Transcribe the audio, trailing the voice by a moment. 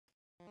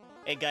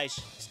Hey guys,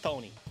 it's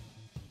Tony.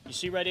 You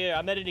see right here,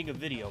 I'm editing a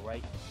video,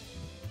 right?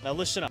 Now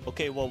listen up.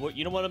 Okay, well,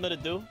 you know what I'm gonna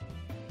do?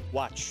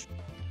 Watch.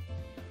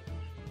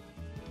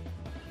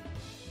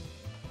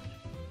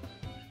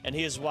 And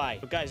here's why.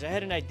 But guys, I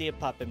had an idea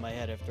pop in my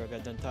head after I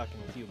got done talking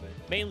with you, man.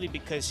 Mainly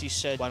because he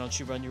said, why don't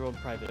you run your own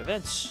private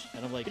events?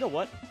 And I'm like, you know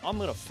what? I'm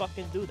gonna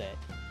fucking do that.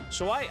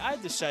 So I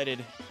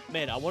decided,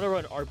 man, I want to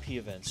run RP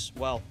events.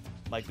 Well,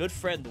 my good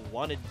friend, the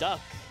Wanted Duck,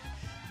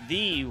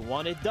 he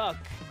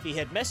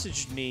had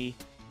messaged me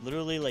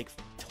literally like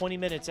 20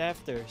 minutes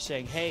after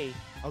saying, hey,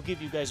 I'll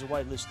give you guys a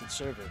whitelisted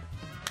server.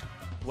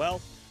 Well,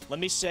 let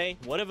me say,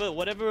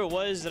 whatever it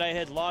was that I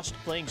had lost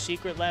playing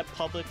Secret Lab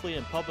publicly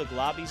in public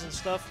lobbies and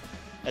stuff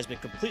has been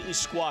completely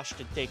squashed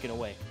and taken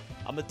away.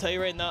 I'm gonna tell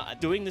you right now,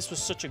 doing this was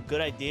such a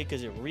good idea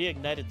because it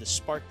reignited the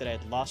spark that I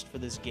had lost for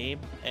this game.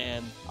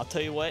 And I'll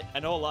tell you what, I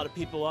know a lot of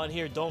people on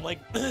here don't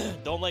like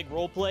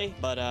roleplay,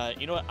 but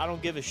you know what? I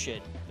don't give a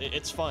shit.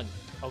 It's fun,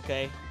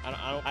 okay?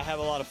 I have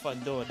a lot of fun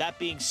doing it. That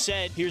being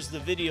said, here's the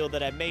video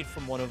that I made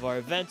from one of our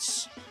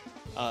events.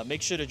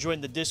 Make sure to join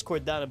the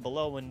Discord down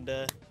below and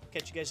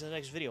catch you guys in the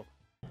next video.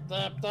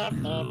 Yeah,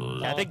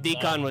 I think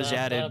Decon was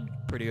added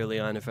pretty early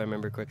on, if I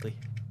remember correctly.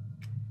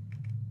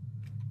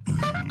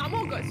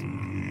 Among Us.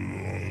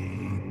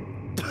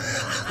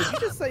 Did you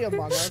just say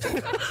Among Us? No.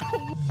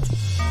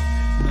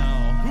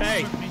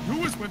 Hey. Who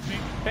was with me?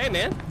 Hey,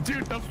 man.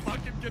 Dude, the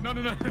fucking kid. No.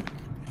 Together.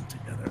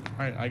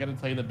 Alright, I gotta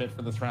tell you the bit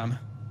for this round.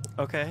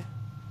 Okay.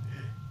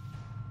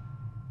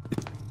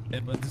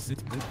 This is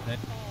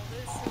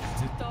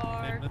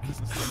dark.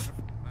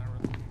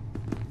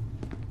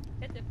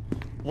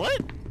 What?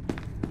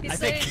 He's I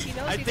saying think, he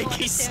knows I you think don't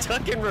he's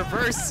understand. stuck in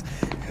reverse.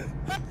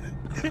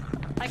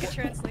 I can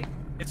translate.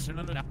 It's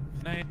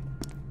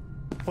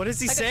What is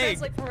he I can saying?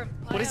 translate for him.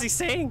 What is he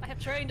saying? I have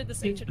trained in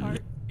this ancient art.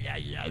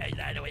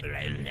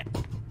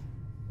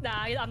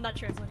 Nah, I'm not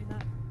translating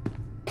that.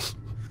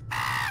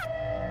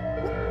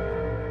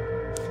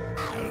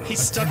 He's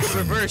stuck in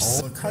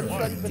reverse. How does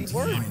that even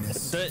work?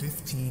 Minus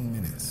 15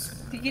 minutes.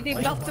 Do you need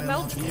milk to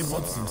melt? Biological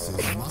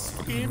substances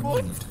must be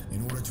removed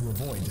in order to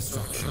avoid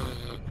destruction.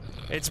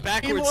 It's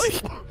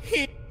backwards.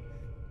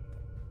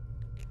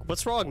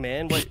 What's wrong,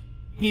 man? What?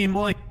 I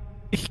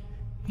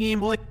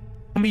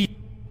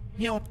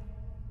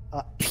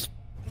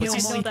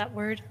know that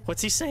word.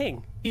 What's he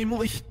saying? Can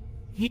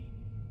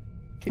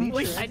you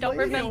I don't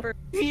remember.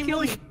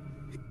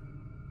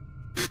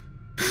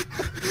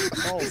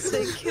 Oh,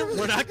 Say kill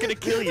We're not gonna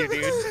kill you,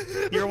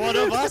 dude. You're one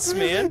of us,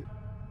 man.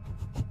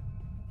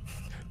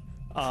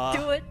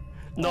 Do it.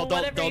 No,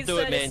 Well, don't do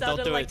it, man.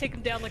 Don't do like it. take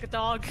him down like a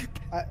dog.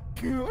 I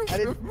didn't.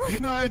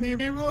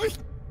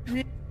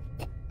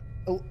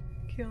 Oh,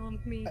 Kill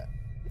me.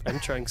 I'm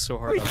trying so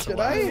hard not to should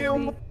laugh. I?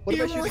 What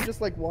if I shoot him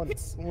just like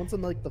once? Once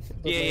in like the leg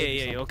or Yeah.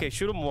 something? Okay,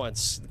 shoot him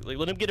once. Like,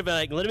 let him get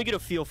a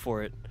feel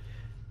for it.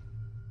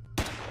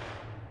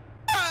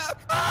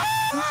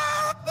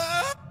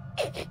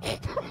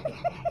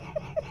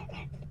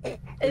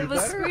 It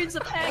was screams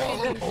of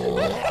agony.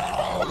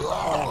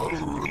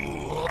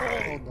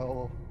 Oh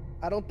no.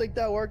 I don't think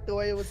that worked the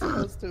way it was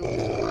supposed to.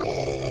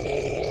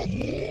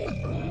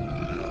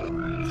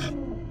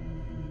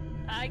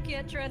 I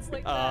can't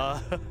translate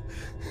that.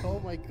 Oh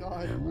my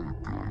god.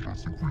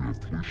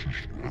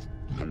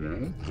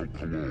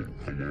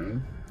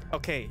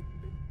 Okay.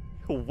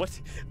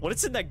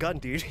 What's in that gun,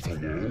 dude?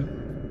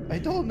 I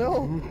don't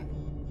know.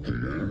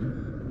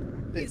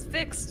 He's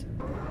fixed.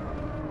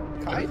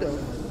 Kind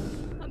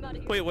of. I'm out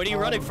of here. Wait, what are you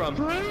running from?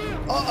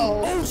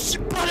 Uh-oh. Oh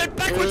shit! Button!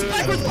 Backwards!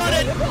 Backwards!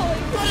 Button!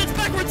 Button!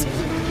 Backwards!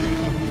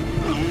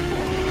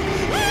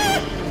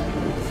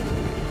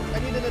 I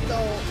need an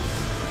adult.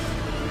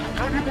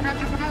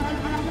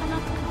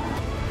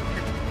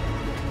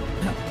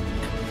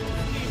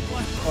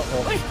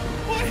 Uh-oh.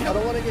 I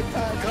don't want to get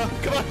tagged.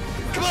 Come on!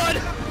 Come on!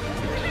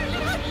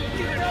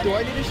 Do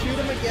I need to shoot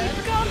him again?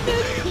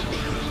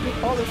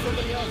 Oh, there's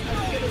somebody else. I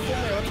can get us in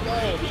there. Let's go.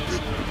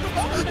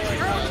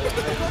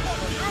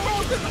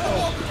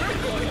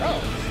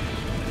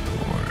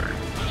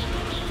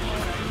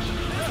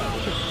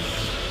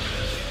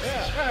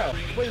 Yeah.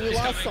 Wait, we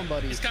lost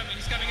somebody. He's coming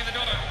in the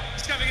door.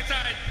 He's coming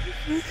inside.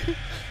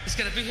 He's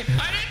gonna be here.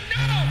 I didn't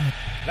know!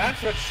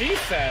 That's what she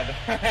said.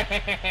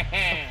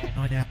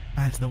 Oh yeah,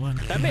 that's the one.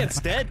 That man's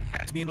dead.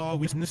 Being all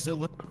witness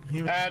still. Is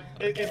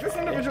this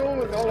individual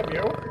with all of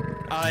you?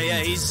 Yeah,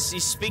 he's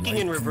speaking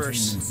in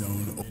reverse.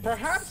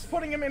 Perhaps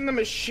putting him in the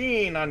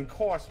machine on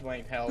course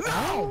might help.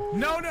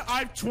 No, I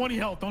have 20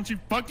 health. Don't you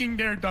fucking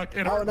dare duck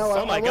it. Oh no!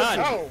 Oh my god.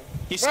 Oh,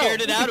 He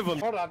scared it out of him.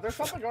 Hold on, there's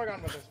something going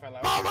on with this fellow.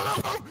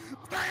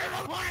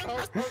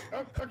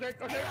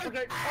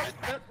 Okay.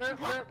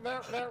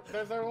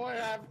 There's a way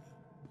I have.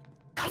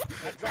 No,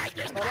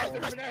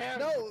 listen, man.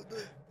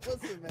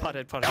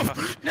 Putted. I don't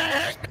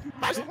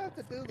have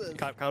to do this.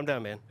 Calm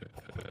down, man.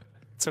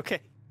 It's okay.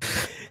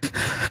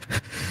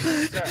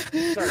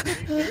 Sir,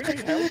 do you need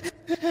help?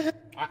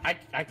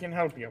 I can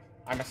help you.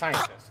 I'm a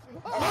scientist.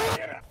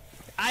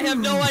 I have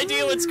no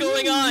idea what's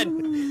going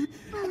on.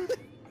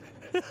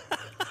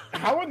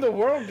 How in the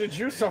world did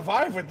you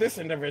survive with this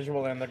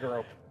individual in the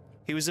group?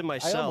 He was in my I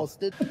cell. almost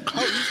did.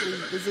 How easily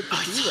is it to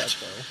do that,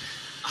 though?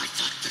 I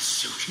thought the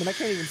suit. I mean, I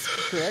can't even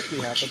speak correctly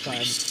half the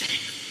time.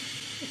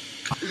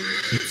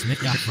 It's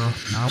Nick Afro.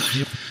 Now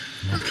you.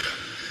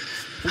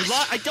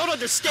 I don't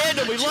understand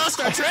him. We lost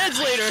our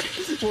translator.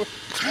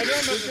 I don't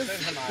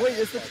understand him. Wait,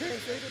 is the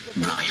translator the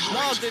No,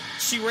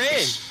 she ran.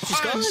 She's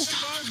gone.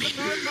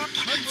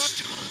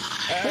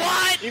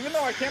 What? Even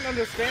though I can't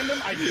understand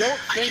him, I don't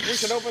think we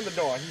should open the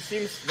door. He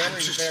seems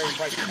very, very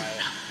bright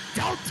silent.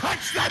 Don't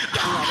touch that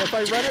door! If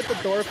I run at the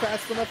door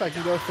fast enough, I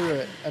can go through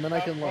it, and then I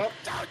can look.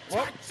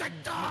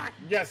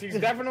 Yes, he's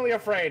definitely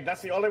afraid.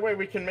 That's the only way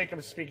we can make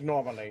him speak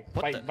normally.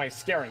 By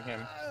scaring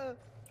him.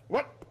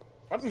 What?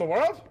 What in the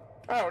world?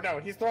 Oh no,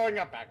 he's throwing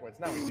up backwards.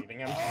 Now he's eating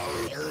him.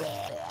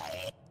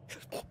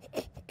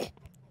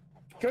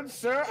 Good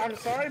sir, I'm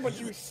sorry, but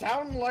you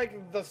sound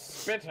like the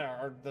spitter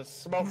or the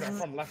smoker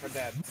from Left 4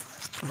 Dead.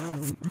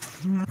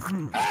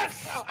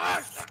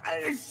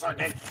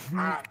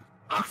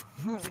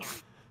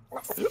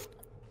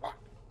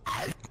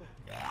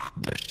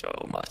 The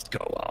show must go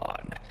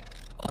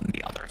on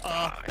the other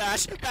side.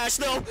 Bash,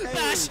 no,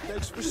 Bash!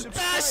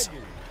 Bash!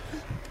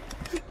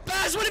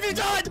 Bash, what have you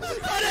done?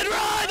 Run and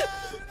run!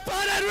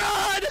 Run and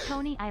run!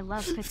 Tony, I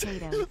love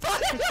potatoes.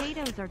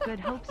 Potatoes are good.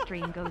 Hope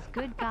stream goes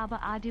good. Gaba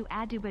adu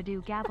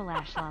adubadu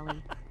gabalash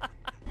lolly.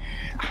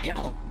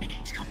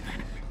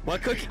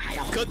 What, Cookie?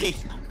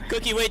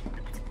 Cookie, wait.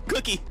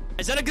 Cookie,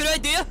 is that a good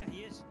idea?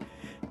 He is.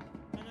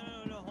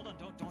 No, hold on,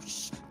 don't,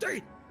 shh.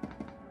 Dude!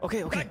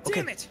 Okay. God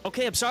damn it!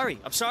 Okay, I'm sorry.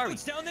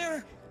 What's down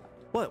there?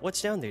 What?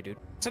 What's down there, dude?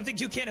 Something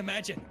you can't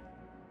imagine.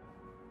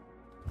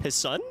 His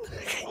son?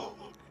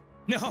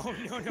 No,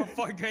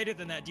 far greater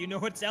than that. Do you know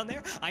what's down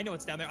there? I know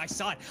what's down there. I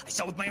saw it. I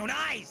saw it with my own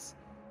eyes.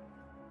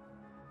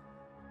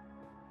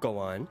 Go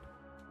on.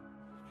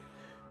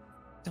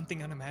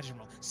 Something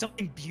unimaginable.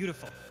 Something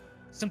beautiful.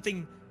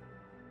 Something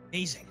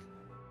amazing.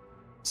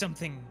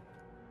 Something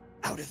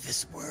out of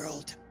this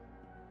world.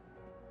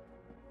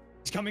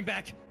 He's coming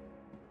back.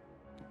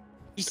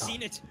 He's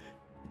seen it.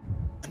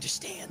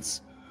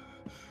 Understands.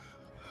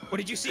 What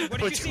did you see?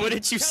 What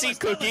did you see,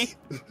 Cookie?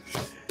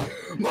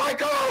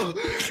 Michael!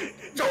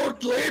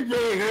 Don't leave me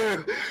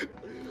here!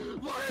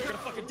 You're gonna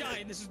fucking die,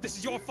 and this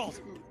is your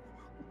fault.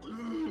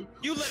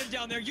 You let him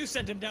down there. You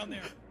sent him down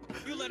there.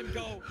 You let him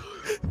go.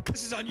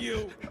 This is on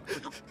you.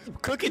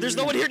 Cookie, there's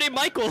no one here named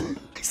Michael. He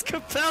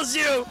compels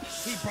you.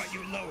 He brought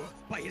you low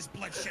by his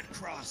bloodshed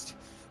cross.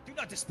 Do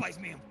not despise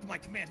me and my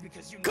commands,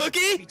 because you know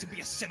Cookie? me to be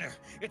a sinner.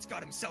 It's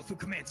God himself who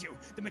commands you.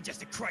 The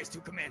majestic Christ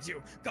who commands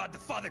you. God the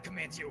Father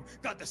commands you.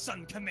 God the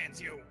Son commands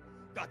you.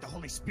 God the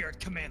Holy Spirit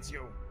commands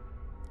you.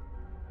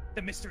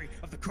 The mystery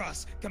of the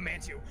cross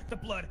commands you. The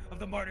blood of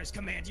the martyrs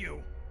commands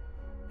you.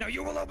 Now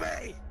you will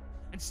obey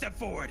and step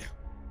forward.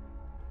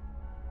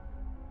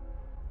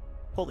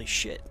 Holy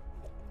shit.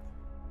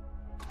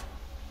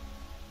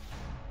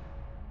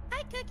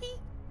 Hi, Cookie.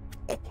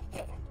 Hey,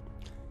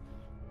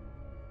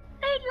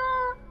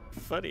 y'all.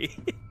 Funny.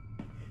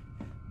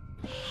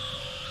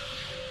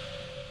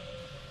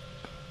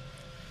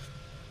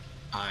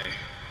 I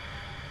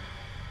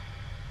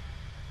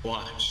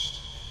watched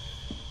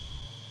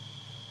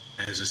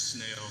as a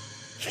snail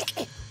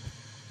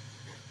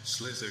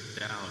slithered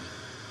down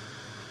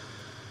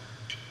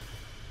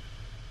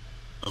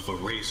of a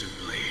razor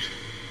blade.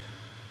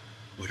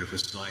 What it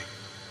was like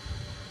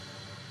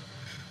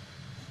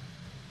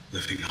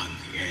living on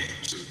the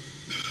edge.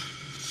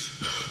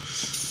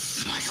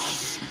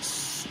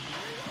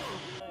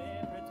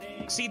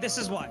 See, this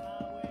is why.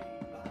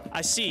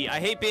 I see. I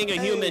hate being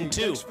a human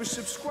too. Thanks for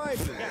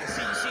subscribing.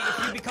 Yeah, see,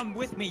 if you become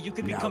with me, you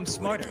could become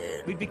smarter.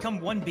 We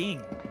become one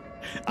being.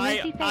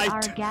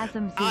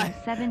 Orgasm in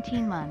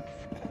 17 months.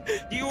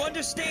 Do you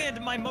understand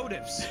my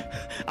motives?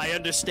 I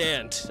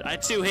understand. I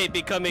too hate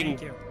becoming.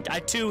 Thank you. I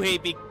too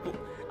hate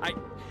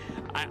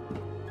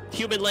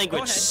human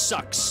language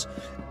sucks.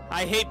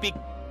 I hate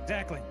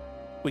Exactly.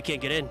 We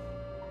can't get in.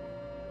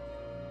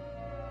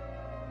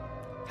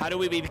 How do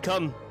we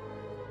become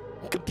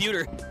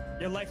computer?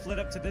 Your life led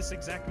up to this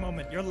exact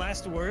moment. Your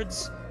last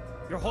words,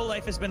 your whole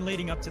life has been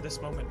leading up to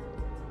this moment.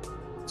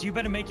 So you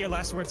better make your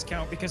last words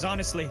count, because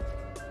honestly,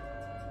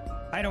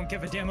 I don't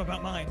give a damn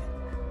about mine.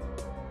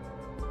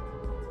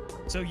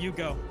 So you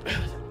go.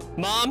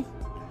 Mom?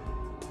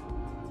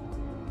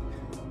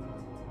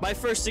 My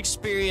first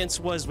experience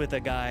was with a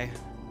guy.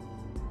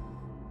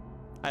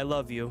 I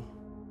love you.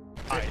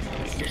 Hello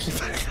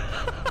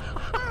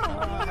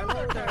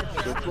there.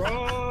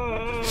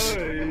 Surprise!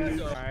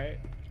 Alright.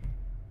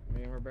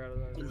 Me and Roberto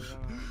are going on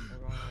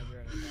a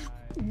journey.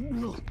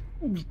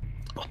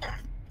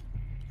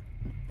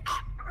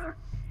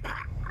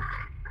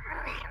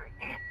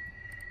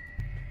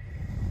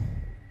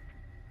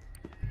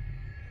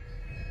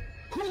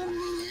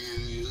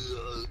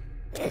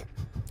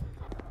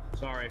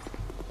 Sorry.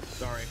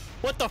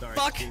 What the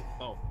fuck?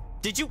 Oh.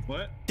 Did you?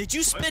 What? Did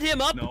you spit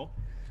him up?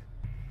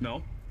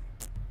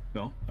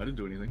 No, I didn't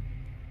do anything.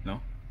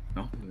 No.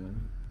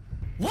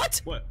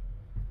 What? What? Huh?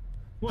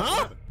 What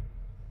happened?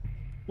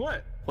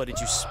 What? What did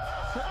you?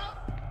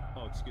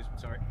 Oh, excuse me.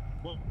 Sorry.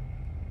 What?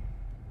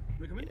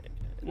 come in?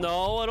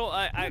 No, I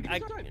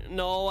don't.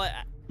 No.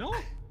 No.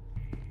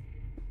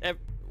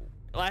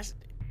 Last.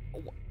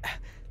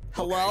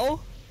 Hello?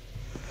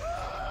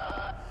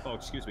 Oh,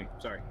 excuse me.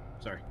 Sorry.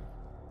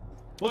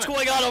 What's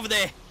going on over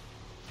there?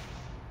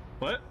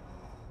 What?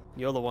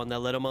 You're the one that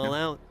let them all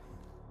out.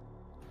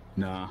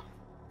 Nah.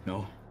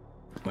 No.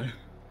 What?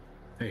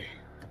 Hey.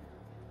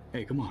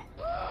 Hey, come on.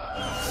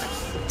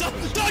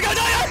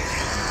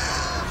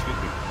 Excuse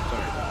me.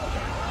 Sorry.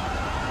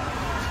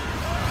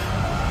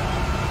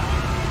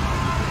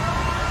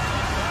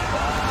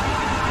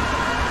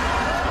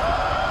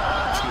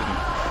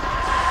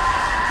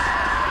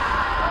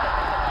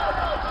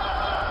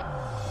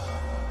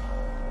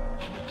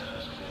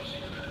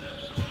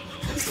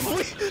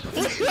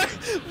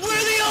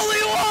 We're the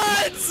only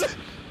ones!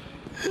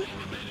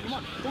 Come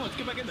on, let's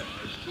get back in there.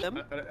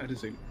 I didn't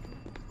see.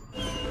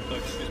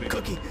 Excuse me.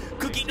 Cookie,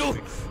 no!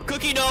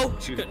 Cookie, no!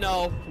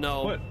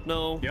 No, What?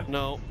 no, Yeah?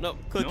 no,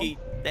 Cookie.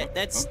 No?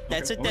 That's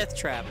a death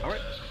trap. All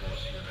right.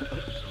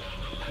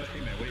 Hey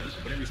man, wait.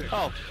 Whatever you say.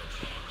 Oh.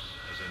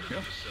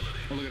 Yeah.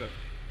 Oh, look at that.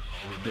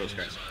 Those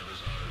guys.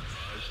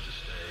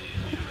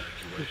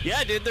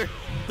 Yeah, dude,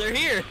 they're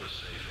here.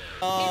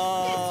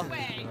 It's this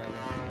way.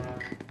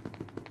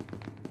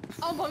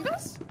 Among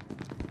Us?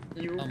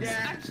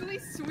 Actually,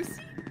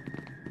 Swissy?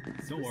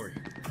 Don't worry.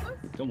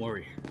 Don't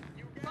worry.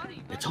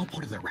 It's all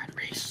part of the rat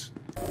race.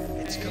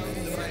 It's come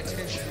to my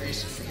attention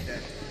recently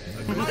that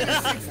a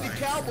 160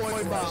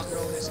 cowboy bomb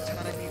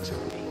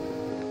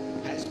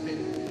Tinyytonyy has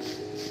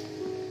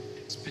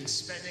been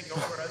spending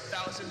over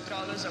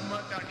 $1,000 a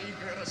month on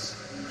e-girls.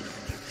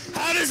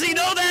 How does he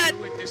know that?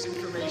 With this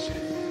information.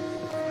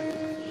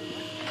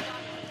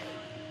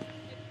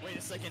 Wait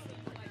a second.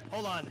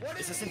 Hold on.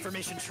 Is this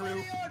information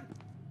true?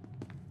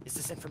 Is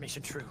this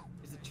information true?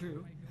 Is it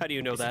true? How do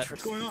you know that?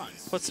 What's going on?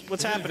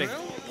 What's happening?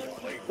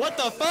 What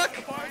the fuck?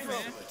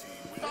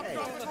 Stop,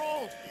 drop, and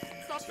roll!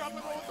 Stop, drop,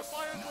 and roll with the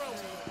fire drill!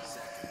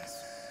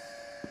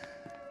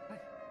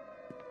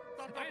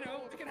 I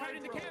know, we can hide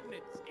in the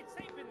cabinets. It's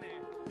safe in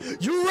there.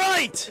 You're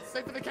right! It's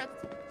safe in the cat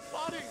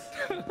body!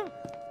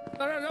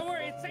 No, don't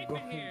worry, it's safe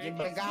in here.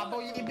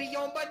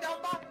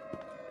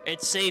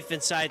 It's safe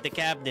inside the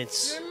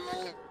cabinets.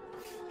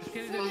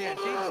 Get in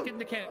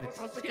the cabinets.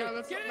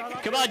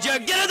 Come on, Jerry,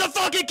 get in the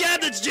fucking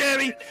cabinets,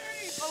 Jerry! I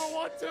don't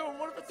want to!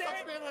 What if it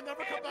sucks me and I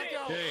never come back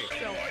out? Hey.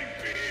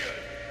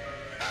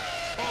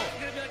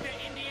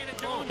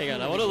 Hang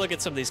on, I want to look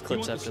at some of these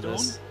clips You want after the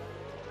this. stone?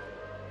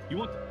 You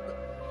want?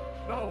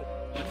 No.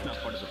 That's not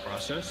part of the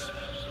process.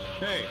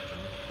 Hey.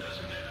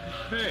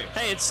 Hey.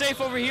 Hey, it's safe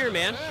over here,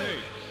 man. Hey.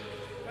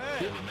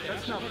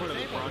 That's not part of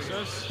the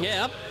process.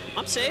 Yeah,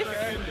 I'm safe.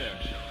 Get in there.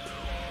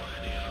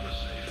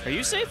 Are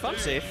you safe? I'm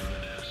safe.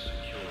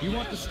 You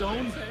want the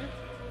stone?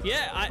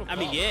 Yeah, I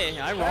mean,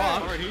 yeah, I All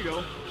rock. right, here you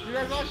go. You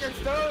guys all get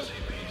stoned?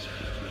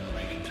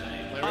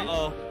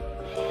 Uh-oh.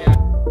 Yeah.